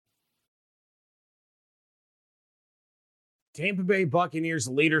Tampa Bay Buccaneers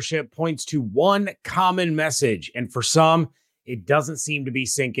leadership points to one common message, and for some, it doesn't seem to be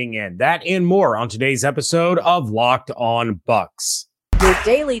sinking in. That and more on today's episode of Locked On Bucs. Your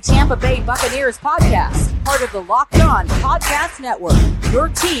daily Tampa Bay Buccaneers podcast, part of the Locked On Podcast Network, your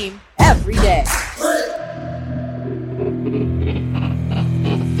team every day.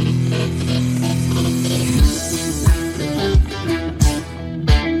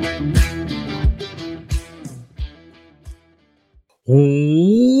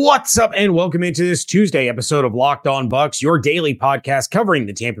 What's up, and welcome into this Tuesday episode of Locked On Bucs, your daily podcast covering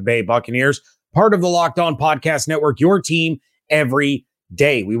the Tampa Bay Buccaneers, part of the Locked On Podcast Network, your team every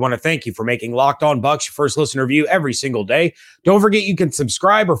day. We want to thank you for making Locked On Bucs your first listen review every single day. Don't forget you can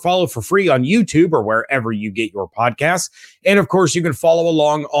subscribe or follow for free on YouTube or wherever you get your podcasts. And of course, you can follow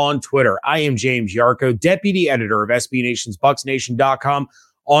along on Twitter. I am James Yarko, deputy editor of SB Nation's BucsNation.com.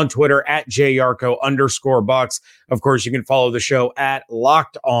 On Twitter at @JYarko_Bucs. Of course, you can follow the show at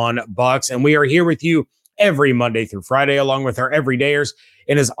Locked On Bucs. And we are here with you every Monday through Friday, along with our everydayers.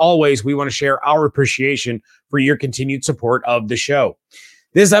 And as always, we want to share our appreciation for your continued support of the show.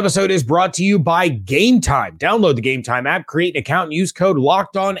 This episode is brought to you by Game Time. Download the Game Time app, create an account, and use code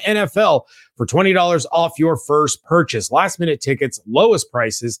LOCKEDONNFL for $20 off your first purchase. Last minute tickets, lowest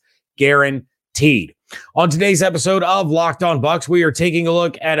prices, guaranteed. On today's episode of Locked On Bucs, we are taking a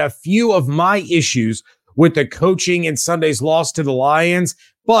look at a few of my issues with the coaching in Sunday's loss to the Lions,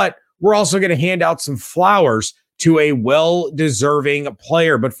 but we're also going to hand out some flowers to a well-deserving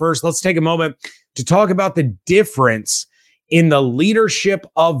player. But first, let's take a moment to talk about the difference in the leadership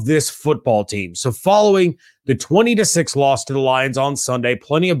of this football team. So following the 20-6 loss to the Lions on Sunday,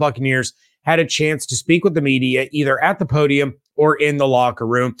 plenty of Buccaneers had a chance to speak with the media either at the podium or in the locker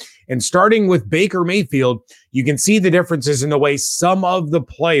room. And starting with Baker Mayfield, you can see the differences in the way some of the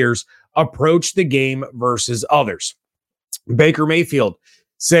players approach the game versus others. Baker Mayfield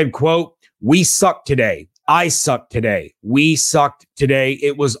said, quote, "We sucked today. I sucked today. We sucked today.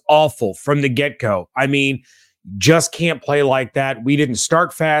 It was awful from the get-go. I mean, just can't play like that. We didn't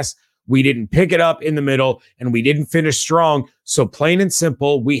start fast. We didn't pick it up in the middle, and we didn't finish strong. So plain and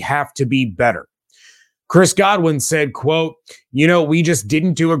simple, we have to be better." Chris Godwin said, quote, "We just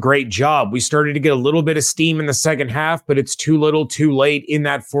didn't do a great job. We started to get a little bit of steam in the second half, but it's too little too late in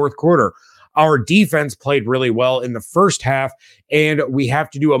that fourth quarter. Our defense played really well in the first half, and we have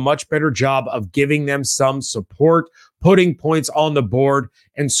to do a much better job of giving them some support, putting points on the board,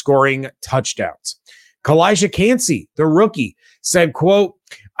 and scoring touchdowns." Kalijah Cansey, the rookie, said, quote,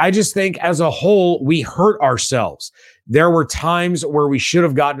 "I just think as a whole, we hurt ourselves. There were times where we should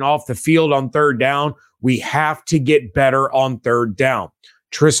have gotten off the field on third down. We have to get better on third down."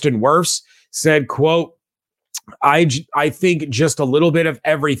 Tristan Wirfs said, quote, I think just a little bit of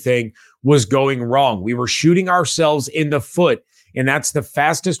everything was going wrong. We were shooting ourselves in the foot, and that's the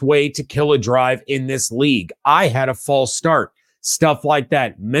fastest way to kill a drive in this league. I had a false start. Stuff like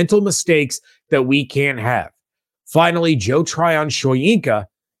that. Mental mistakes that we can't have." Finally, Joe Tryon-Shoyinka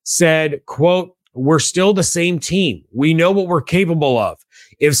said, quote, "We're still the same team. We know what we're capable of.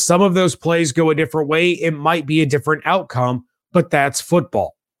 If some of those plays go a different way, it might be a different outcome, but that's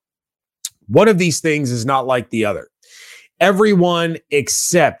football." One of these things is not like the other. Everyone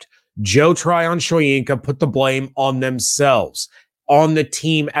except Joe Tryon-Shoyinka put the blame on themselves, on the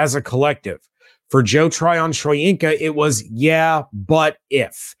team as a collective. For Joe Tryon-Shoyinka, it was, yeah, but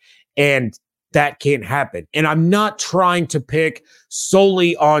if. And that can't happen. And I'm not trying to pick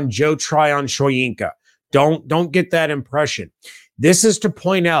solely on Joe Tryon-Shoyinka. Don't get that impression. This is to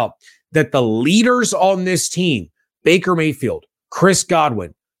point out that the leaders on this team, Baker Mayfield, Chris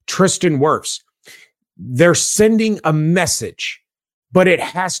Godwin, Tristan Wirfs, they're sending a message, but it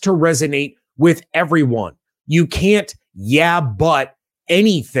has to resonate with everyone. You can't, yeah, but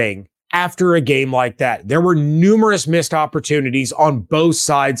anything after a game like that. There were numerous missed opportunities on both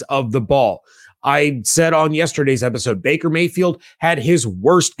sides of the ball. I said on yesterday's episode, Baker Mayfield had his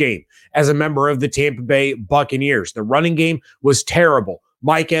worst game as a member of the Tampa Bay Buccaneers. The running game was terrible.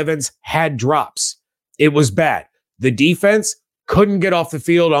 Mike Evans had drops. It was bad. The defense couldn't get off the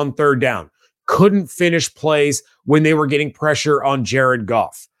field on third down, couldn't finish plays when they were getting pressure on Jared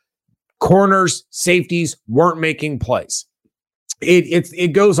Goff. Corners, safeties weren't making plays.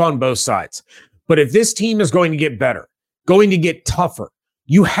 It goes on both sides. But if this team is going to get better, going to get tougher,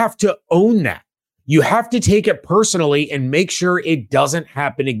 you have to own that. You have to take it personally and make sure it doesn't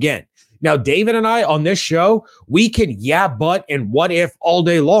happen again. Now, David and I on this show, we can yeah, but, and what if all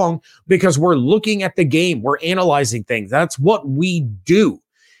day long because we're looking at the game. We're analyzing things. That's what we do.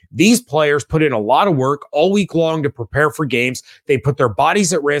 These players put in a lot of work all week long to prepare for games. They put their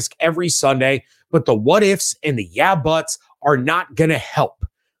bodies at risk every Sunday, but the what ifs and the yeah buts are not going to help.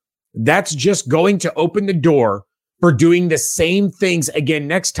 That's just going to open the door for doing the same things again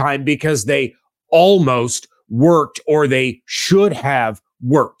next time because they almost worked or they should have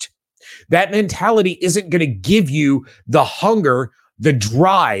worked. That mentality isn't going to give you the hunger, the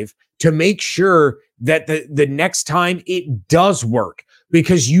drive to make sure that the next time it does work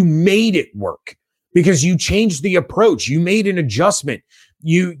because you made it work, because you changed the approach, you made an adjustment,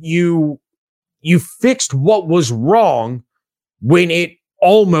 you fixed what was wrong when it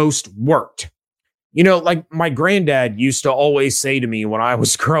almost worked. Like my granddad used to always say to me when I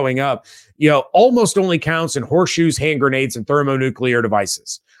was growing up, almost only counts in horseshoes, hand grenades, and thermonuclear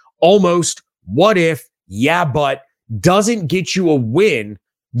devices. Almost, what if, yeah, but doesn't get you a win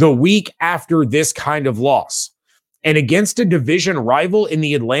the week after this kind of loss. And against a division rival in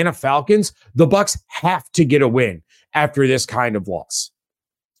the Atlanta Falcons, the Bucs have to get a win after this kind of loss.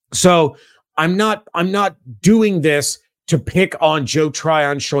 So I'm not doing this to pick on Joe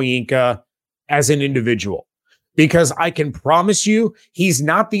Tryon-Shoyinka as an individual, because I can promise you he's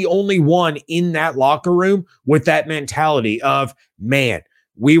not the only one in that locker room with that mentality of, man,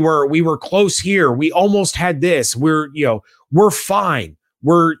 we were close here. We almost had this. We're fine.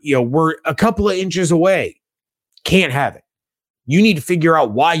 We're a couple of inches away. Can't have it. You need to figure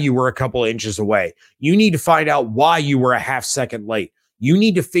out why you were a couple of inches away. You need to find out why you were a half second late. You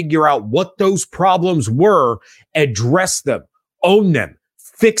need to figure out what those problems were, address them, own them,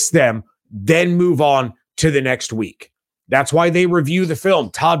 fix them, then move on to the next week. That's why they review the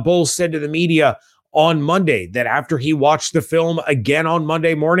film. Todd Bowles said to the media on Monday that after he watched the film again on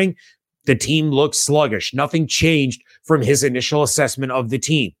Monday morning, the team looked sluggish. Nothing changed from his initial assessment of the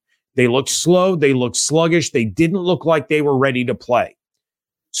team. They looked slow. They looked sluggish. They didn't look like they were ready to play.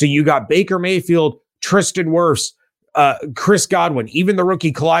 So you got Baker Mayfield, Tristan Wirfs, Chris Godwin, even the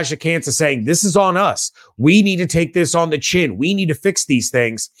rookie Kalijah Kancey saying, this is on us. We need to take this on the chin. We need to fix these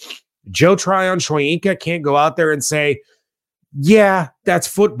things. Joe Tryon-Shoyinka can't go out there and say, yeah, that's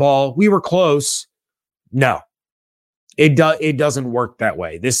football. We were close. No, it doesn't work that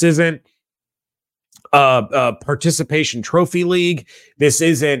way. This isn't a participation trophy league. This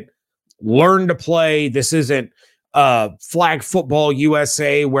isn't learn to play. This isn't flag football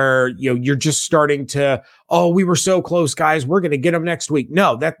USA where you're just starting to, oh, we were so close, guys. We're going to get them next week.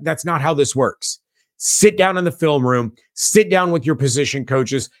 No, that's not how this works. Sit down in the film room, sit down with your position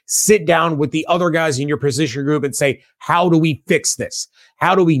coaches, sit down with the other guys in your position group and say, how do we fix this?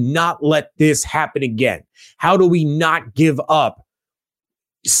 How do we not let this happen again? How do we not give up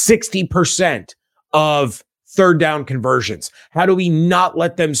 60% of third down conversions? How do we not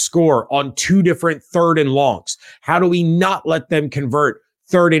let them score on 2 different 3rd and longs? How do we not let them convert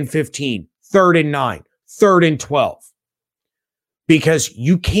 3rd and 15, 3rd and 9, 3rd and 12? Because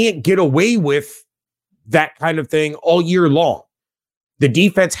you can't get away with that kind of thing all year long. The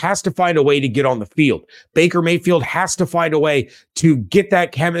defense has to find a way to get on the field. Baker Mayfield has to find a way to get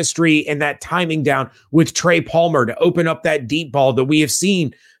that chemistry and that timing down with Trey Palmer to open up that deep ball that we have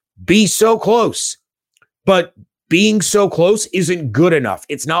seen be so close. But being so close isn't good enough.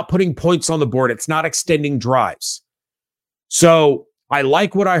 It's not putting points on the board. It's not extending drives. So I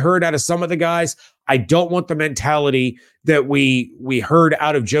like what I heard out of some of the guys. I don't want the mentality that we heard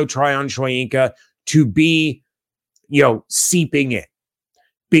out of Joe Tryon-Shoyinka to be, seeping in,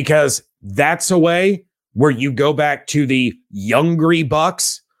 because that's a way where you go back to the Youngry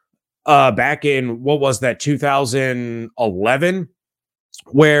Bucks back in, 2011,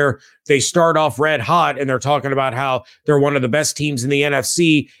 where they start off red hot and they're talking about how they're one of the best teams in the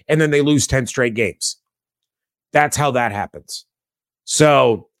NFC, and then they lose 10 straight games. That's how that happens.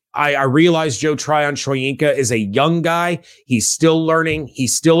 So I realize Joe Tryon-Shoyinka is a young guy. He's still learning.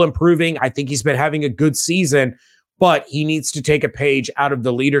 He's still improving. I think he's been having a good season, but he needs to take a page out of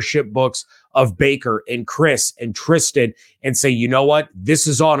the leadership books of Baker and Chris and Tristan and say, you know what? This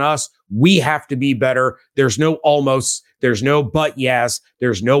is on us. We have to be better. There's no almost. There's no but yes.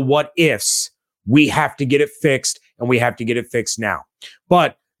 There's no what ifs. We have to get it fixed, and we have to get it fixed now.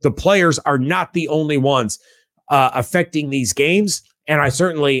 But the players are not the only ones affecting these games. And I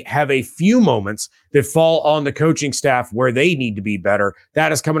certainly have a few moments that fall on the coaching staff where they need to be better.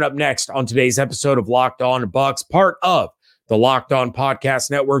 That is coming up next on today's episode of Locked On Bucs, part of the Locked On Podcast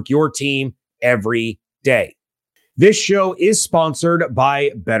Network, your team every day. This show is sponsored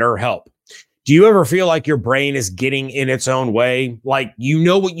by BetterHelp. Do you ever feel like your brain is getting in its own way? Like you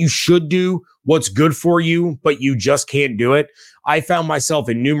know what you should do, what's good for you, but you just can't do it? I found myself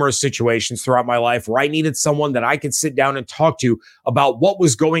in numerous situations throughout my life where I needed someone that I could sit down and talk to about what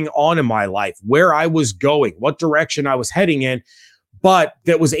was going on in my life, where I was going, what direction I was heading in, but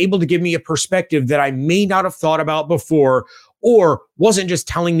that was able to give me a perspective that I may not have thought about before, or wasn't just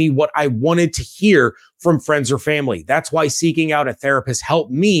telling me what I wanted to hear from friends or family. That's why seeking out a therapist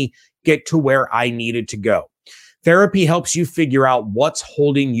helped me get to where I needed to go. Therapy helps you figure out what's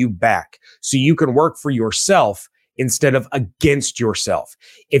holding you back so you can work for yourself instead of against yourself.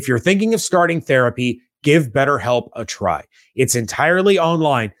 If you're thinking of starting therapy, give BetterHelp a try. It's entirely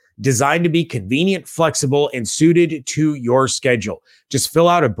online, designed to be convenient, flexible, and suited to your schedule. Just fill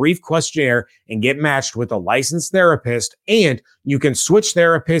out a brief questionnaire and get matched with a licensed therapist, and you can switch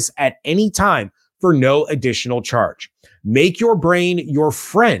therapists at any time for no additional charge. Make your brain your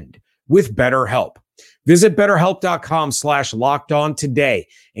friend with BetterHelp. Visit BetterHelp.com/lockedon today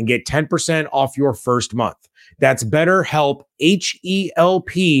and get 10% off your first month. That's BetterHelp,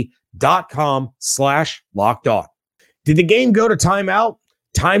 HELP.com/lockedon. Did the game go to timeout?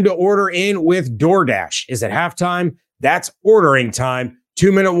 Time to order in with DoorDash. Is it halftime? That's ordering time.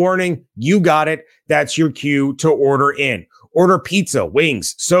 2-minute warning. You got it. That's your cue to order in. Order pizza,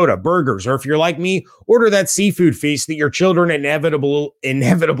 wings, soda, burgers, or if you're like me, order that seafood feast that your children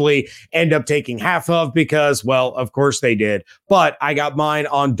inevitably end up taking half of because, well, of course they did. But I got mine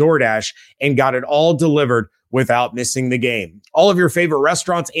on DoorDash and got it all delivered without missing the game. All of your favorite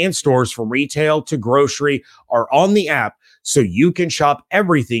restaurants and stores from retail to grocery are on the app, so you can shop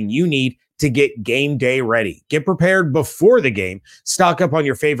everything you need to get game day ready. Get prepared before the game, stock up on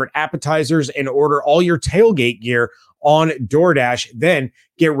your favorite appetizers, and order all your tailgate gear on DoorDash. Then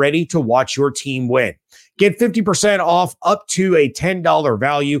get ready to watch your team win. Get 50% off up to a $10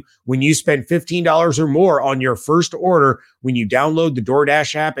 value when you spend $15 or more on your first order when you download the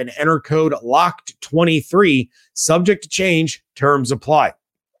DoorDash app and enter code LOCKED23. Subject to change, terms apply.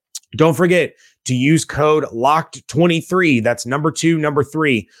 Don't forget to use code LOCKED23, that's number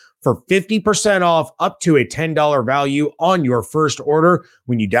 3, for 50% off up to a $10 value on your first order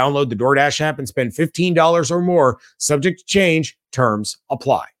when you download the DoorDash app and spend $15 or more. Subject to change, terms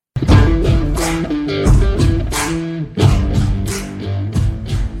apply.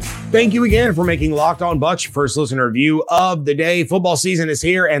 Thank you again for making Locked On Bucs your first listener review of the day. Football season is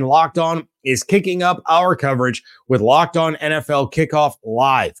here, and Locked On is kicking up our coverage with Locked On NFL Kickoff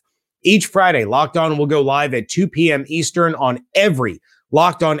Live. Each Friday, Locked On will go live at 2 p.m. Eastern on every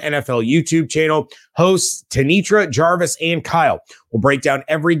Locked On NFL YouTube channel. Hosts Tanitra, Jarvis, and Kyle will break down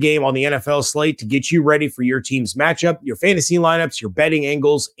every game on the NFL slate to get you ready for your team's matchup, your fantasy lineups, your betting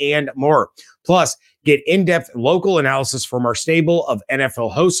angles, and more. Plus, get in-depth local analysis from our stable of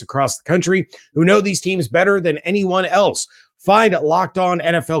NFL hosts across the country who know these teams better than anyone else. Find Locked On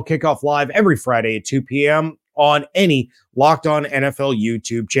NFL Kickoff Live every Friday at 2 p.m. on any Locked On NFL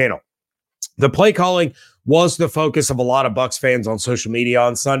YouTube channel. The play calling was the focus of a lot of Bucs fans on social media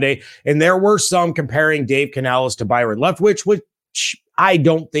on Sunday, and there were some comparing Dave Canales to Byron Leftwich, which I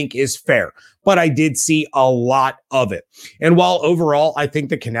don't think is fair, but I did see a lot of it. And while overall, I think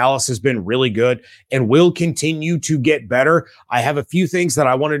that Canales has been really good and will continue to get better, I have a few things that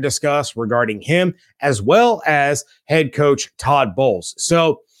I want to discuss regarding him as well as head coach Todd Bowles.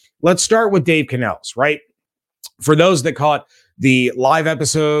 So let's start with Dave Canales, right? For those that caught the live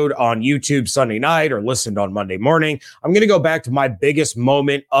episode on YouTube Sunday night or listened on Monday morning, I'm going to go back to my biggest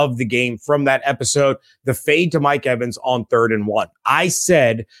moment of the game from that episode, the fade to Mike Evans on 3rd and 1. I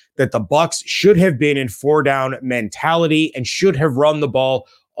said that the Bucs should have been in 4-down mentality and should have run the ball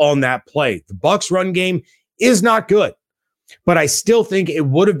on that play. The Bucs run game is not good, but I still think it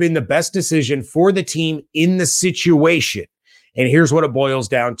would have been the best decision for the team in the situation. And here's what it boils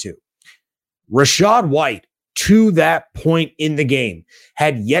down to. Rachaad White, to that point in the game,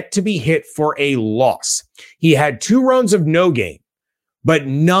 had yet to be hit for a loss. He had 2 runs of no gain, but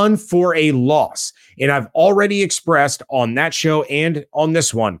none for a loss. And I've already expressed on that show and on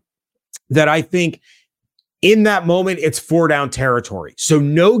this one that I think in that moment, it's 4-down territory. So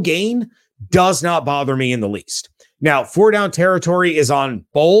no gain does not bother me in the least. Now, 4-down territory is on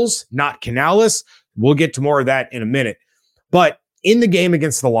Bowles, not Canales. We'll get to more of that in a minute. But in the game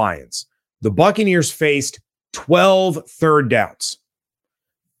against the Lions, the Buccaneers faced 12 third downs.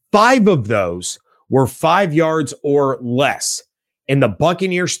 5 of those were 5 yards or less, and the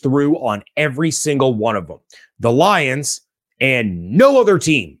Buccaneers threw on every single one of them. The Lions, and no other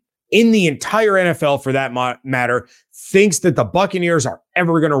team in the entire NFL for that matter, thinks that the Buccaneers are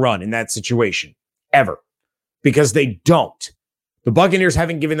ever going to run in that situation, ever, because they don't. The Buccaneers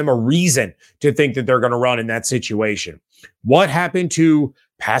haven't given them a reason to think that they're going to run in that situation. What happened to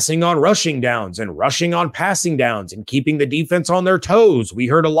passing on rushing downs and rushing on passing downs and keeping the defense on their toes? We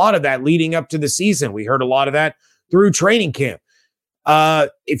heard a lot of that leading up to the season. We heard a lot of that through training camp.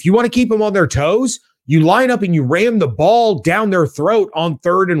 If you want to keep them on their toes, You line up and you ram the ball down their throat on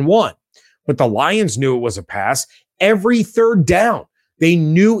 3rd and 1. But the Lions knew it was a pass. Every third down, they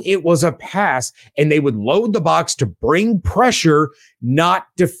knew it was a pass, and they would load the box to bring pressure, not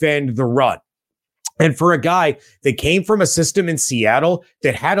defend the run. And for a guy that came from a system in Seattle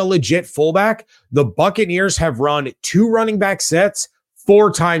that had a legit fullback, the Buccaneers have run 2 running back sets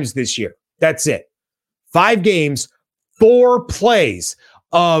 4 times this year. That's it. 5 games, 4 plays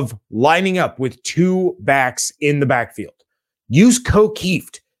of lining up with 2 backs in the backfield. Use O'Keefe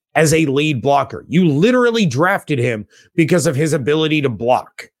as a lead blocker. You literally drafted him because of his ability to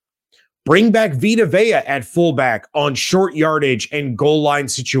block. Bring back Vita Vea at fullback on short yardage and goal line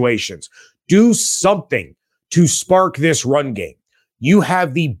situations. Do something to spark this run game. You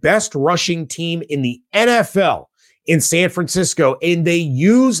have the best rushing team in the NFL in San Francisco, and they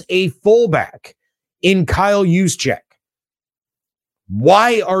use a fullback in Kyle Juszczyk.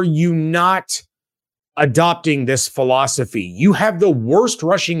 Why are you not adopting this philosophy? You have the worst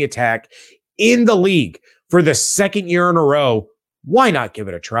rushing attack in the league for the 2nd year in a row. Why not give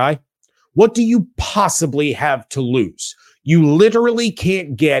it a try? What do you possibly have to lose? You literally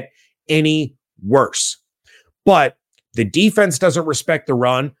can't get any worse. But the defense doesn't respect the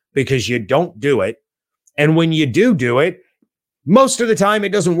run because you don't do it. And when you do it, most of the time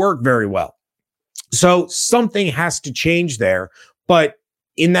it doesn't work very well. So something has to change there. But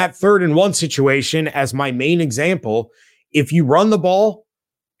in that 3rd and 1 situation, as my main example, if you run the ball,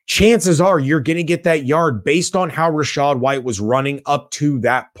 chances are you're going to get that yard based on how Rachaad White was running up to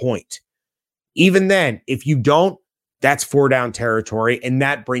that point. Even then, if you don't, that's 4 down territory. And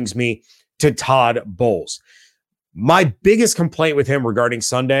that brings me to Todd Bowles. My biggest complaint with him regarding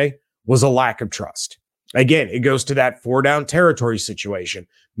Sunday was a lack of trust. Again, it goes to that 4 down territory situation.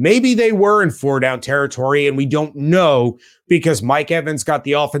 Maybe they were in 4 down territory and we don't know because Mike Evans got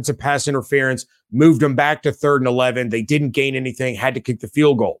the offensive pass interference, moved them back to 3rd and 11. They didn't gain anything, had to kick the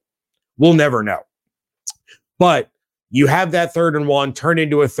field goal. We'll never know. But you have that 3rd and 1 turn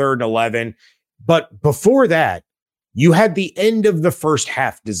into a 3rd and 11. But before that, you had the end of the first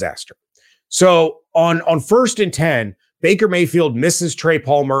half disaster. So on 1st and 10, Baker Mayfield misses Trey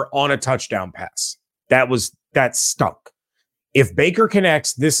Palmer on a touchdown pass. That stunk. If Baker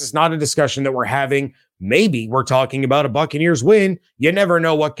connects, this is not a discussion that we're having. Maybe we're talking about a Buccaneers win. You never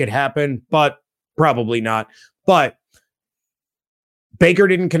know what could happen, but probably not. But Baker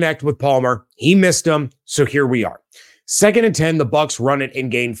didn't connect with Palmer. He missed him. So here we are. 2nd and 10, the Bucs run it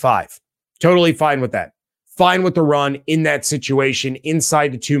and gain 5. Totally fine with that. Fine with the run in that situation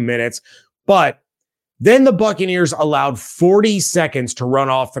inside the 2 minutes. But then the Buccaneers allowed 40 seconds to run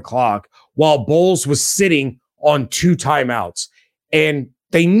off the clock while Bowles was sitting on 2 timeouts. And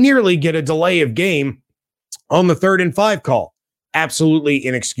they nearly get a delay of game on the 3rd and 5 call. Absolutely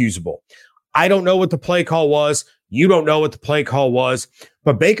inexcusable. I don't know what the play call was. You don't know what the play call was.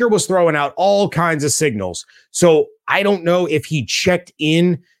 But Baker was throwing out all kinds of signals. So I don't know if he checked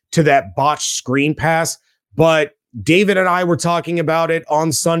in to that botched screen pass. But David and I were talking about it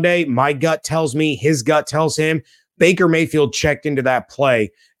on Sunday. My gut tells me, his gut tells him, Baker Mayfield checked into that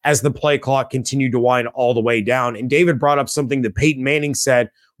play as the play clock continued to wind all the way down. And David brought up something that Peyton Manning said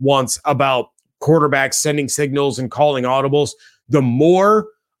once about quarterbacks sending signals and calling audibles. The more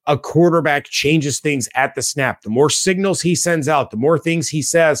a quarterback changes things at the snap, the more signals he sends out, the more things he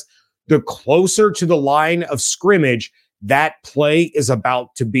says, the closer to the line of scrimmage that play is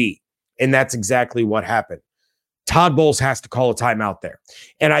about to be. And that's exactly what happened. Todd Bowles has to call a timeout there.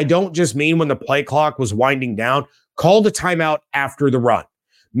 And I don't just mean when the play clock was winding down. Call the timeout after the run.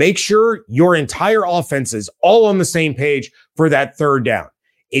 Make sure your entire offense is all on the same page for that 3rd down.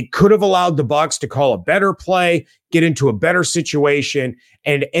 It could have allowed the Bucs to call a better play, get into a better situation,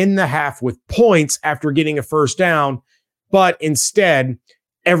 and end the half with points after getting a 1st down. But instead,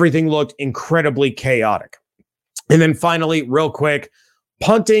 everything looked incredibly chaotic. And then finally, real quick,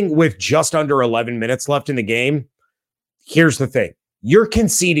 punting with just under 11 minutes left in the game. Here's the thing. You're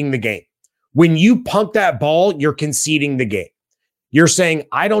conceding the game. When you punt that ball, you're conceding the game. You're saying,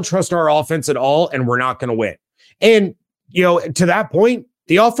 I don't trust our offense at all, and we're not going to win. And, to that point,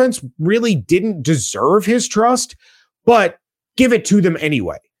 the offense really didn't deserve his trust, but give it to them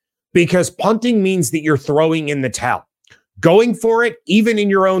anyway, because punting means that you're throwing in the towel. Going for it, even in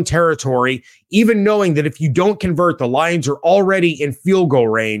your own territory, even knowing that if you don't convert, the Lions are already in field goal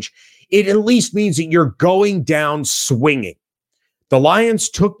range, it at least means that you're going down swinging. The Lions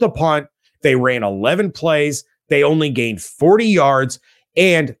took the punt. They ran 11 plays. They only gained 40 yards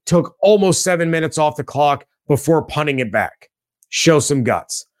and took almost 7 minutes off the clock before punting it back. Show some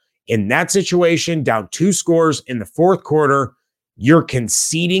guts. In that situation, down 2 scores in the 4th quarter, you're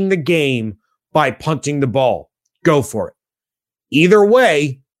conceding the game by punting the ball. Go for it. Either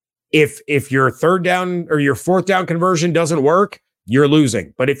way, if your third down or your fourth down conversion doesn't work, you're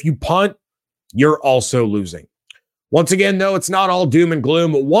losing. But if you punt, you're also losing. Once again, though, it's not all doom and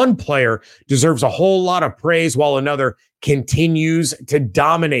gloom. One player deserves a whole lot of praise while another continues to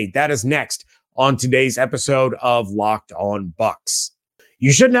dominate. That is next on today's episode of Locked On Bucs.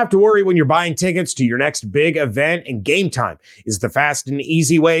 You shouldn't have to worry when you're buying tickets to your next big event, and Game Time is the fast and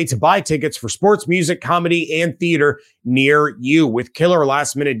easy way to buy tickets for sports, music, comedy, and theater near you. With killer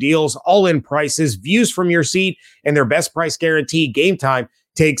last-minute deals, all-in prices, views from your seat, and their best price guarantee, Game Time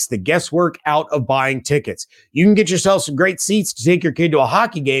takes the guesswork out of buying tickets. You can get yourself some great seats to take your kid to a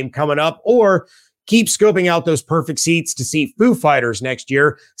hockey game coming up, or keep scoping out those perfect seats to see Foo Fighters next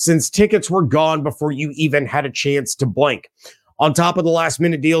year, since tickets were gone before you even had a chance to blink. On top of the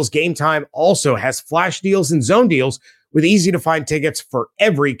last-minute deals, Game Time also has flash deals and zone deals with easy-to-find tickets for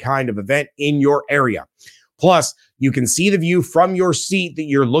every kind of event in your area. Plus, you can see the view from your seat that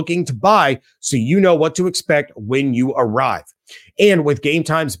you're looking to buy, so you know what to expect when you arrive. And with Game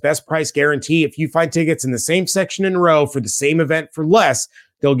Time's best price guarantee, if you find tickets in the same section in a row for the same event for less,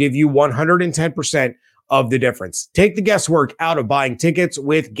 they'll give you 110% of the difference. Take the guesswork out of buying tickets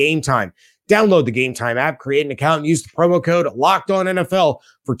with Game Time. Download the Game Time app, create an account, and use the promo code LOCKEDONNFL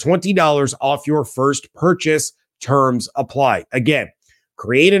for $20 off your first purchase. Terms apply. Again,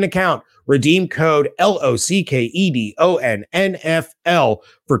 create an account, redeem code LOCKEDONNFL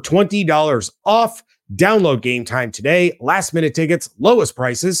for $20 off. Download Game Time today. Last minute tickets, lowest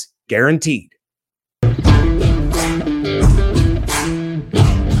prices guaranteed.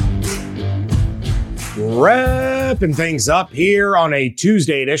 Wrapping things up here on a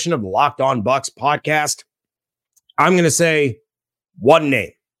Tuesday edition of the Locked On Bucs podcast. I'm going to say one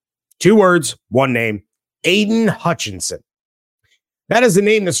name. 2 words, one name. Aiden Hutchinson. That is the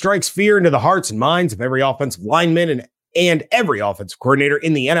name that strikes fear into the hearts and minds of every offensive lineman and every offensive coordinator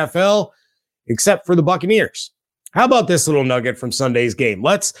in the NFL, except for the Buccaneers. How about this little nugget from Sunday's game?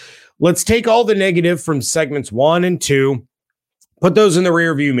 Let's take all the negative from segments 1 and 2, put those in the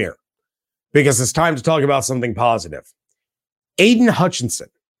rearview mirror, because it's time to talk about something positive. Aiden Hutchinson,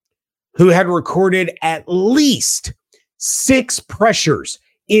 who had recorded at least 6 pressures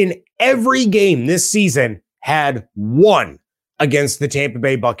in every game this season, had 1 against the Tampa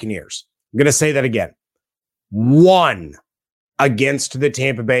Bay Buccaneers. I'm going to say that again. 1 against the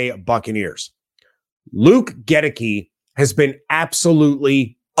Tampa Bay Buccaneers. Luke Goedeke has been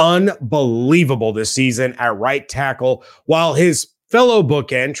absolutely unbelievable this season at right tackle, while his fellow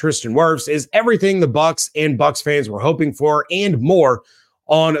bookend, Tristan Wirfs, is everything the Bucs and Bucs fans were hoping for and more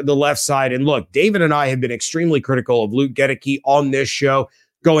on the left side. And look, David and I have been extremely critical of Luke Goedeke on this show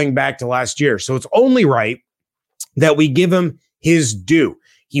going back to last year. So it's only right that we give him his due.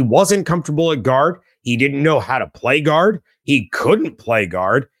 He wasn't comfortable at guard. He didn't know how to play guard. He couldn't play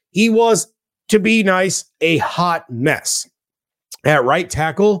guard. He was, to be nice, a hot mess. At right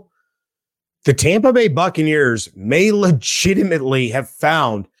tackle, the Tampa Bay Buccaneers may legitimately have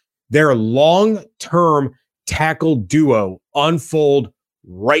found their long-term tackle duo unfold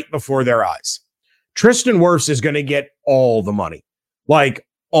right before their eyes. Tristan Wirfs is going to get all the money, like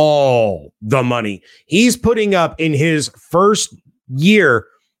all the money. He's putting up in his first year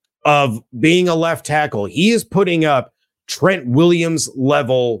of being a left tackle, he is putting up Trent Williams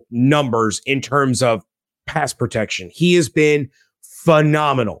level numbers in terms of pass protection. He has been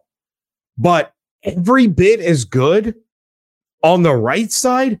phenomenal. But every bit as good on the right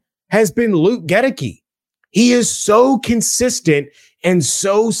side has been Luke Goedeke. He is so consistent and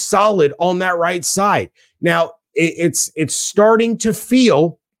so solid on that right side. Now, it's starting to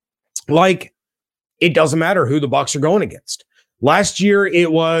feel like it doesn't matter who the Bucs are going against. Last year,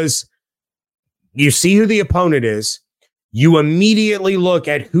 it was, you see who the opponent is, you immediately look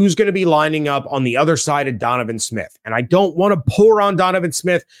at who's going to be lining up on the other side of Donovan Smith. And I don't want to pour on Donovan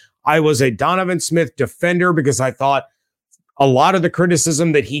Smith. I was a Donovan Smith defender because I thought a lot of the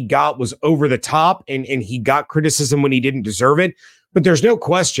criticism that he got was over the top, and he got criticism when he didn't deserve it. But there's no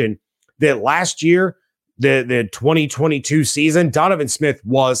question that last year, the 2022 season, Donovan Smith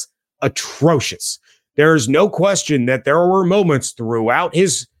was atrocious. There's no question that there were moments throughout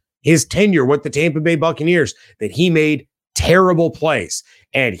his tenure with the Tampa Bay Buccaneers that he made terrible plays,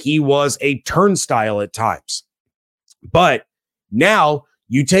 and he was a turnstile at times. But now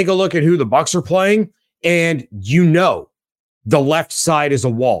you take a look at who the Bucs are playing, and you know the left side is a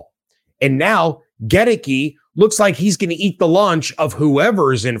wall. And now Goedeke looks like he's going to eat the lunch of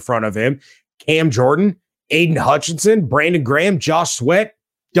whoever is in front of him. Cam Jordan, Aiden Hutchinson, Brandon Graham, Josh Sweat,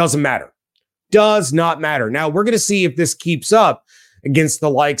 doesn't matter. Does not matter. Now, we're going to see if this keeps up. against the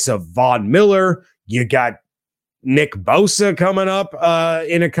likes of Von Miller. You got Nick Bosa coming up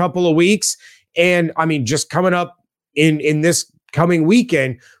in a couple of weeks. And I mean, just coming up in this coming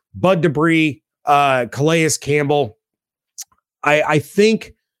weekend, Bud Dupree, Calais Campbell. I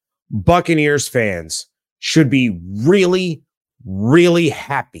think Buccaneers fans should be really, really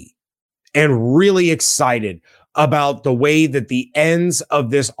happy and really excited about the way that the ends of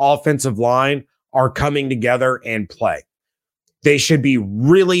this offensive line are coming together and play. They should be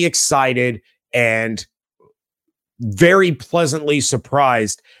really excited and very pleasantly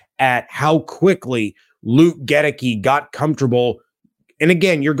surprised at how quickly Luke Gedeke got comfortable. And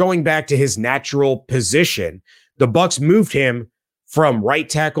again, you're going back to his natural position. The Bucs moved him from right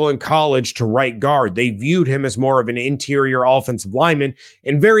tackle in college to right guard. They viewed him as more of an interior offensive lineman,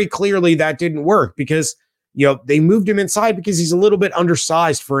 and very clearly that didn't work because, they moved him inside because he's a little bit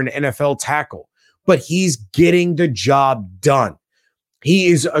undersized for an NFL tackle, but he's getting the job done. He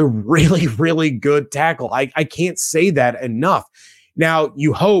is a really, really good tackle. I can't say that enough. Now,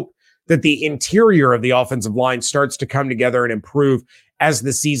 you hope that the interior of the offensive line starts to come together and improve as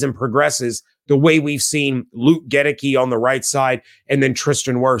the season progresses, the way we've seen Luke Gedeke on the right side and then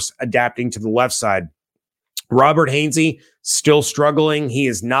Tristan Wirfs adapting to the left side. Robert Hainsey still struggling. He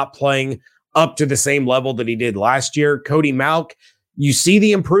is not playing up to the same level that he did last year. Cody Mauch, you see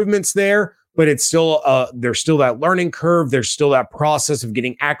the improvements there, but it's still there's still that learning curve. There's still that process of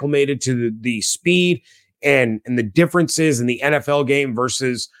getting acclimated to the speed and the differences in the NFL game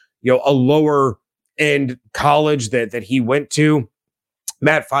versus a lower end college that he went to.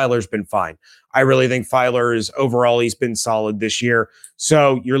 Matt Filer's been fine. I really think Filer is overall, he's been solid this year.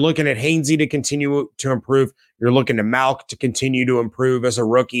 So you're looking at Hainsey to continue to improve. You're looking to Mauch to continue to improve as a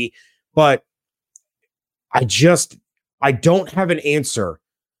rookie. But I don't have an answer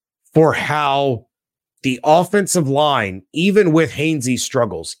for how the offensive line, even with Hainsey's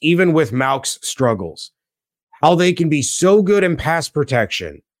struggles, even with Mauch's struggles, how they can be so good in pass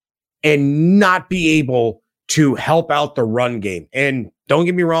protection and not be able to help out the run game. And don't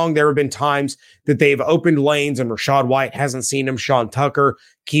get me wrong, there have been times that they've opened lanes and Rachaad White hasn't seen them. Sean Tucker,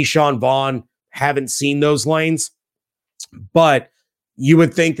 Keyshawn Vaughn haven't seen those lanes. But you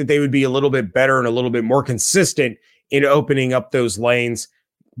would think that they would be a little bit better and a little bit more consistent in opening up those lanes,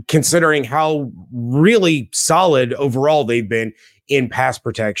 considering how really solid overall they've been in pass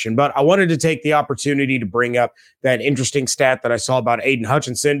protection. But I wanted to take the opportunity to bring up that interesting stat that I saw about Aiden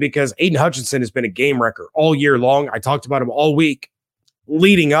Hutchinson, because Aiden Hutchinson has been a game wrecker all year long. I talked about him all week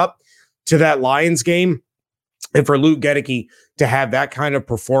leading up to that Lions game. And for Luke Gedeke to have that kind of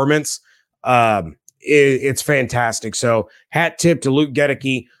performance, it's fantastic. So hat tip to Luke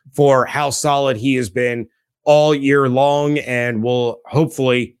Gedeke for how solid he has been all year long. And we'll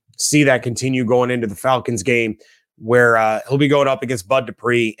hopefully see that continue going into the Falcons game, where he'll be going up against Bud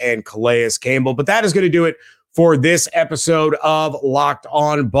Dupree and Calais Campbell. But that is going to do it for this episode of Locked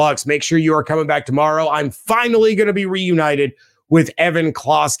On Bucs. Make sure you are coming back tomorrow. I'm finally going to be reunited with Evan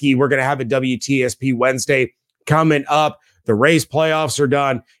Klosky. We're going to have a WTSP Wednesday coming up. The Rays playoffs are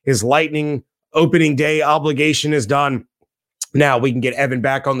done. His Lightning opening day obligation is done. Now we can get Evan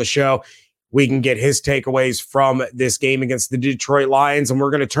back on the show. We can get his takeaways from this game against the Detroit Lions, and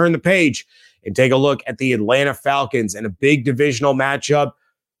we're going to turn the page and take a look at the Atlanta Falcons in a big divisional matchup.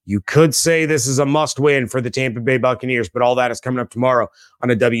 You could say this is a must-win for the Tampa Bay Buccaneers, but all that is coming up tomorrow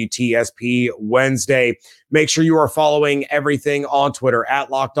on a WTSP Wednesday. Make sure you are following everything on Twitter at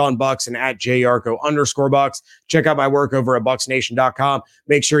LockedOnBucs and at JArco_Bucs. Check out my work over at BucsNation.com.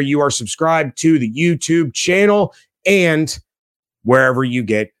 Make sure you are subscribed to the YouTube channel and wherever you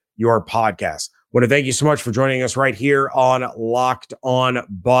get your podcasts. I want to thank you so much for joining us right here on Locked On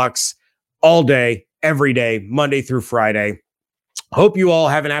Bucs all day, every day, Monday through Friday. Hope you all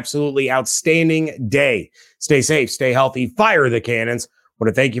have an absolutely outstanding day. Stay safe, stay healthy, fire the cannons. I want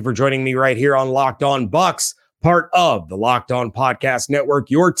to thank you for joining me right here on Locked On Bucs, part of the Locked On Podcast Network,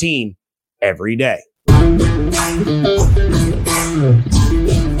 your team every day.